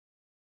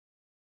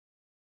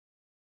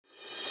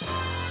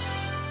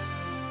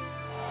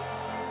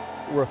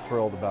We're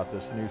thrilled about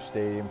this new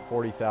stadium,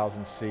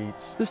 40,000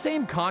 seats. The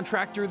same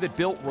contractor that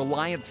built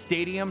Reliant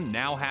Stadium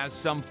now has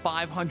some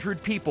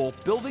 500 people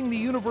building the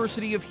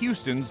University of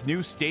Houston's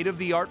new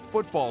state-of-the-art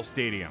football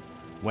stadium.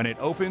 When it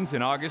opens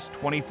in August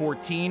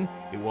 2014,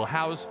 it will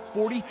house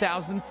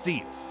 40,000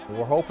 seats.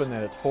 We're hoping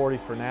that it's 40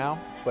 for now,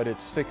 but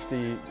it's 60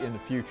 in the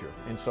future.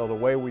 And so the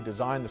way we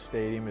designed the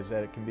stadium is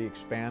that it can be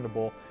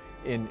expandable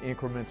in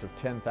increments of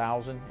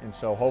 10,000. And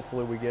so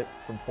hopefully we get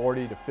from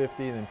 40 to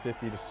 50 and then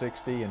 50 to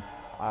 60. And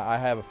I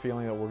have a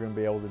feeling that we're going to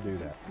be able to do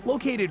that.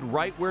 Located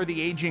right where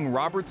the aging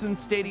Roberston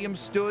Stadium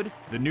stood,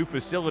 the new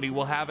facility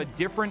will have a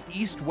different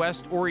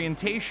east-west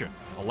orientation,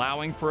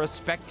 allowing for a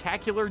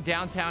spectacular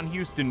downtown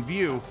Houston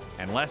view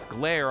and less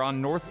glare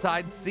on north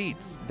side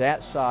seats.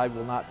 That side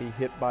will not be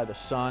hit by the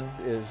sun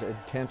as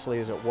intensely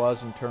as it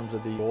was in terms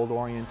of the old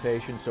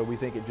orientation, so we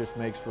think it just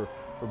makes for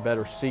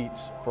better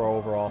seats for our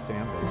overall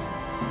fan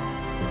base.